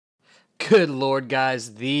Good Lord,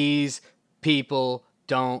 guys, these people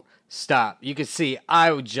don't stop. You can see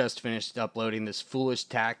I just finished uploading this foolish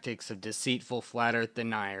tactics of deceitful flat earth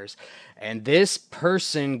deniers, and this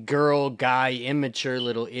person, girl, guy, immature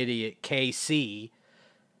little idiot, KC,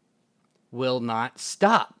 will not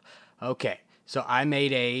stop. Okay, so I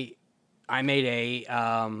made a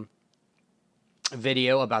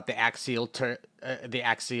video about the axial tilt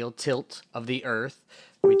of the Earth,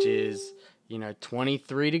 which is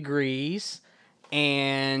 23 degrees,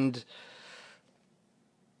 and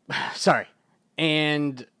sorry,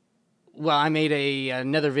 and well, I made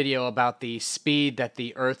another video about the speed that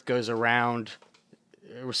the Earth goes around,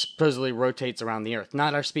 supposedly rotates around the Earth.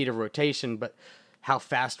 Not our speed of rotation, but how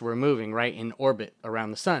fast we're moving, right, in orbit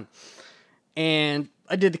around the sun. And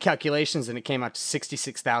I did the calculations, and it came out to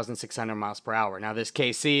 66,600 miles per hour. Now, this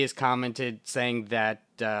KC has commented saying that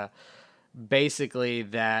basically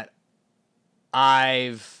that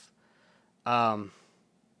I've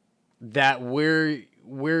that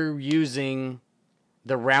we're using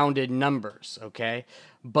the rounded numbers, okay?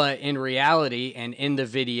 But in reality, and in the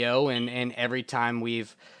video, and every time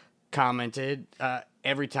we've commented,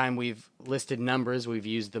 every time we've listed numbers, we've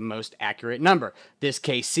used the most accurate number. This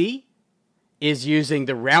KC is using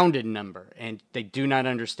the rounded number, and they do not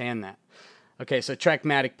understand that. Okay, so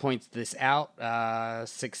Trackmatic points this out,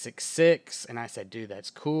 666, and I said, dude,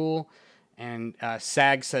 that's cool. And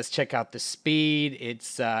SAG says, check out the speed.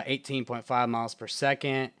 It's 18.5 miles per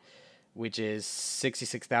second, which is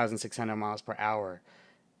 66,600 miles per hour.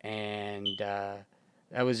 And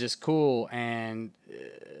that was just cool. And,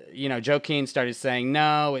 Joe Keen started saying,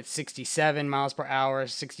 no, it's 67 miles per hour,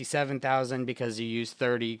 67,000 because you use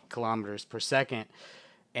 30 kilometers per second.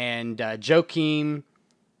 And Joakim,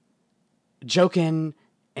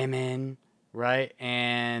 MN, right?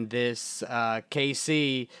 And this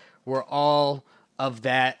KC were all of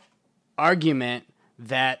that argument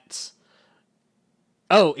that,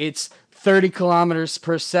 oh, it's 30 kilometers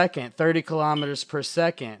per second, 30 kilometers per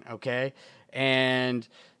second, okay? And,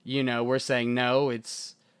 we're saying, no,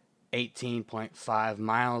 it's 18.5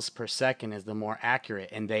 miles per second is the more accurate.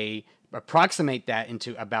 And they approximate that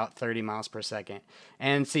into about 30 miles per second.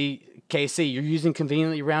 And see, KC, you're using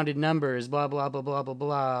conveniently rounded numbers, blah, blah, blah, blah, blah,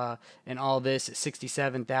 blah, and all this at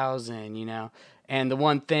 67,000, And the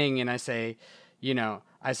one thing, and I say,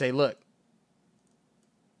 look,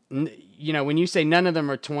 when you say none of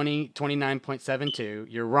them are 29.72,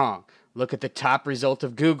 you're wrong. Look at the top result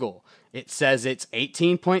of Google. It says it's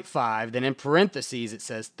 18.5, then in parentheses it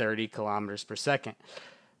says 30 kilometers per second.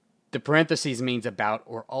 The parentheses means about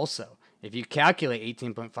or also. If you calculate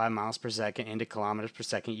 18.5 miles per second into kilometers per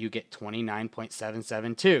second, you get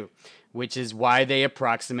 29.772, which is why they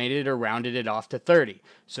approximated or rounded it off to 30.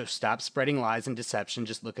 So stop spreading lies and deception.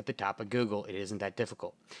 Just look at the top of Google. It isn't that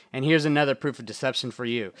difficult. And here's another proof of deception for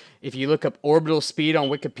you. If you look up orbital speed on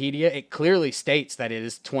Wikipedia, it clearly states that it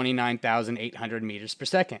is 29,800 meters per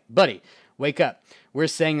second. Buddy, wake up. We're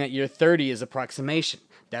saying that your 30 is approximation.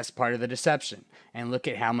 That's part of the deception. And look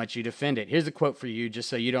at how much you defend it. Here's a quote for you, just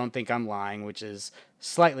so you don't think I'm lying, which is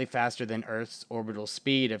slightly faster than Earth's orbital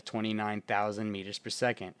speed of 29,000 meters per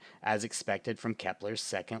second, as expected from Kepler's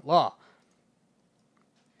second law.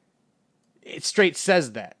 It straight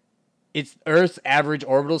says that. It's Earth's average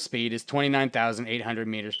orbital speed is 29,800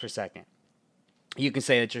 meters per second. You can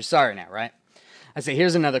say that you're sorry now, right? I say,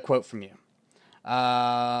 here's another quote from you.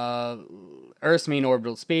 Earth's mean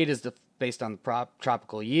orbital speed is based on the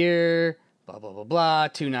tropical year, blah, blah, blah, blah,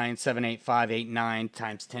 2978589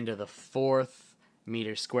 times 10 to the 4th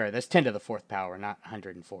meters squared. That's 10 to the 4th power, not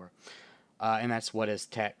 104. And that's what is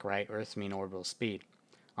tech, right? Earth's mean orbital speed.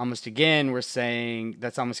 Almost again, we're saying,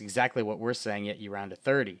 that's almost exactly what we're saying, yet you round to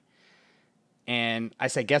 30. And I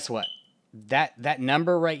say, guess what? That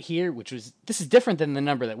number right here, this is different than the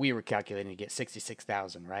number that we were calculating to get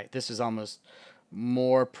 66,000, right? This is almost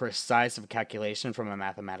more precise of a calculation from a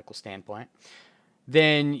mathematical standpoint.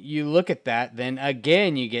 Then you look at that, then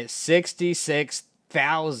again you get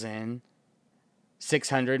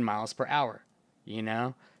 66,600 miles per hour,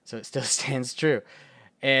 So it still stands true.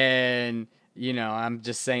 And, I'm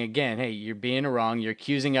just saying again, hey, you're being wrong. You're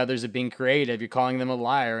accusing others of being creative. You're calling them a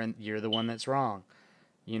liar, and you're the one that's wrong.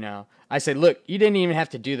 I said, look, you didn't even have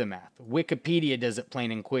to do the math. Wikipedia does it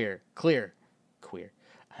plain and clear.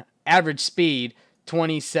 Average speed,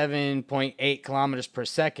 27.8 kilometers per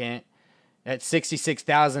second at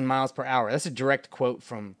 66,000 miles per hour. That's a direct quote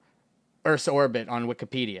from Earth's orbit on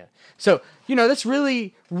Wikipedia. So, that's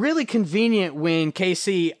really, really convenient when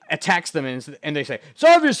KC attacks them and they say, it's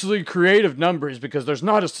obviously creative numbers because there's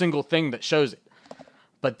not a single thing that shows it.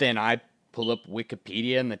 But then I pull up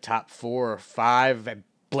Wikipedia and the top 4 or 5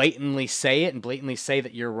 blatantly say it and blatantly say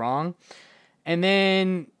that you're wrong. And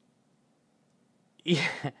then he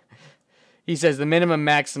says the minimum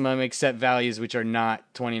maximum accept values which are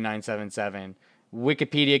not 2977.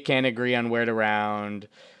 Wikipedia can't agree on where to round.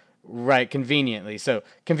 Right, conveniently. So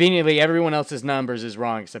conveniently, everyone else's numbers is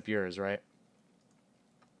wrong except yours, right?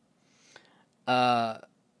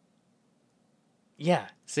 Yeah.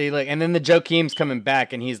 See, like, and then the Joachim's coming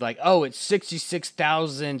back, and he's like, "Oh, it's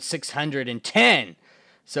 66,610."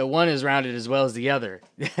 So one is rounded as well as the other.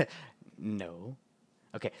 No.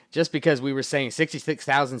 Okay, just because we were saying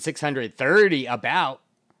 66,630 about,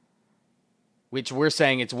 which we're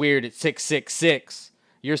saying it's weird at 666.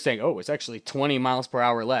 You're saying, oh, it's actually 20 miles per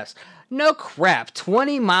hour less. No crap.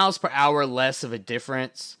 20 miles per hour less of a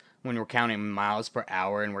difference when we're counting miles per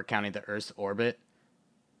hour and we're counting the Earth's orbit.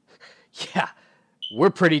 Yeah,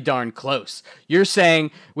 we're pretty darn close. You're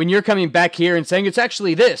saying, when you're coming back here and saying it's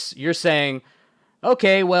actually this, you're saying,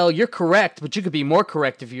 okay, well, you're correct, but you could be more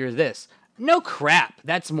correct if you're this. No crap.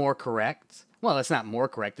 That's more correct. Well, that's not more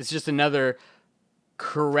correct. It's just another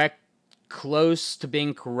correct, close to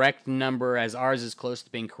being correct number as ours is close to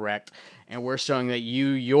being correct, and we're showing that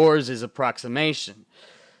yours is approximation,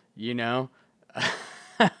 you know.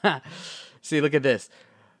 See, look at this.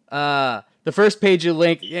 The first page you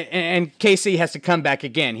link, and Casey has to come back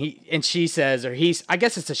again. She says, or he's, I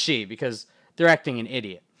guess it's a she because they're acting an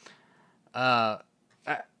idiot. That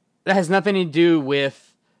has nothing to do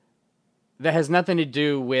with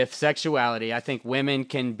sexuality. I think women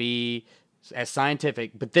can be as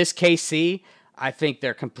scientific, but this KC, I think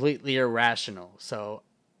they're completely irrational. So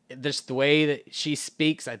just the way that she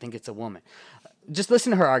speaks, I think it's a woman. Just listen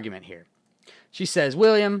to her argument here. She says,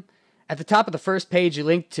 William, at the top of the first page you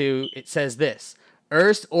link to, it says this: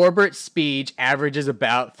 Earth's orbit speed averages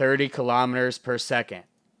about 30 kilometers per second.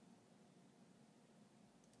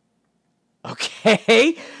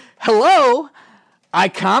 Okay. Hello. I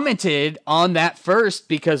commented on that first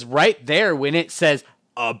because right there when it says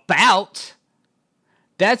about,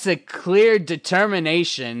 that's a clear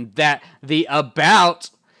determination that the about...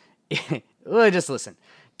 Just listen.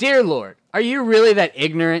 Dear Lord, are you really that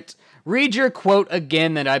ignorant? Read your quote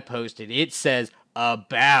again that I posted. It says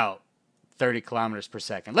about 30 kilometers per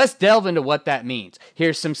second. Let's delve into what that means.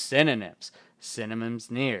 Here's some synonyms.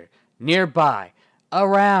 Synonyms: near, nearby,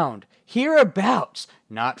 around, hereabouts,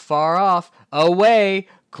 not far off, away,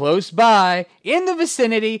 close by, in the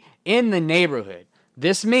vicinity, in the neighborhood.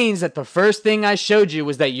 This means that the first thing I showed you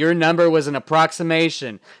was that your number was an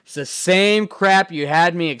approximation. It's the same crap you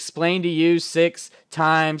had me explain to you 6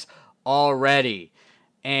 times already.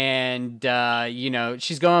 And,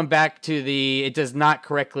 she's going back to it does not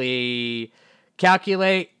correctly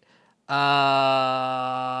calculate.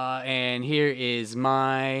 And here is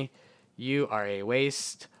you are a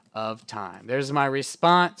waste of time. There's my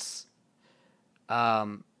response.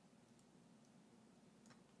 No,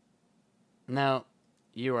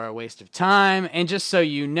 you are a waste of time. And just so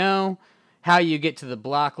you know how you get to the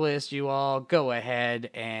block list, you all go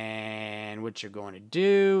ahead, and what you're going to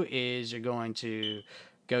do is you're going to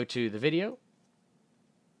go to the video.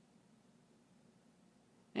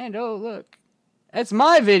 And oh, look. That's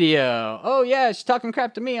my video. Oh, yeah, she's talking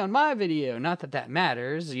crap to me on my video. Not that that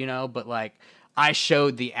matters, but, like, I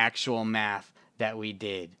showed the actual math that we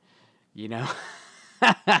did,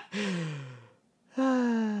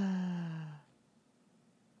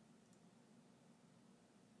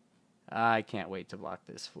 I can't wait to block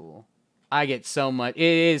this fool. I get so much. It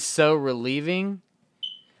is so relieving.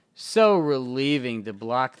 So relieving to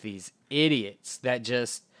block these idiots that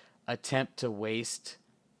just attempt to waste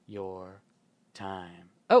your time.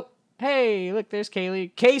 Oh, hey, look, there's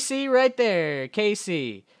Kaylee. Casey right there.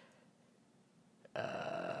 Casey.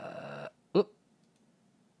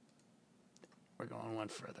 We're going one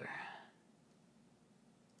further.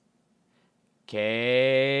 Casey,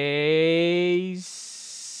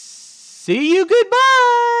 see you,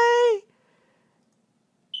 goodbye.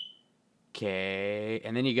 Okay,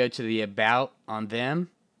 and then you go to the about on them.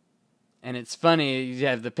 And it's funny, you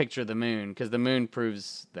have the picture of the moon, because the moon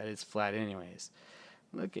proves that it's flat anyways.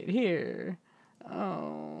 Look at here.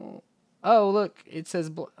 Oh, look, it says...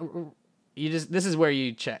 this is where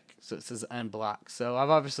you check. So it says unblock. So I've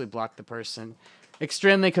obviously blocked the person.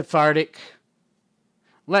 Extremely cathartic.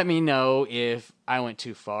 Let me know if I went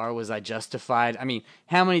too far. Was I justified? I mean,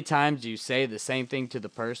 how many times do you say the same thing to the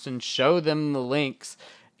person? Show them the links.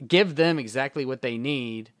 Give them exactly what they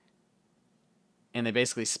need. And they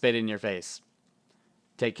basically spit in your face.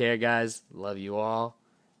 Take care, guys. Love you all.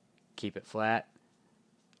 Keep it flat.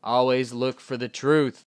 Always look for the truth.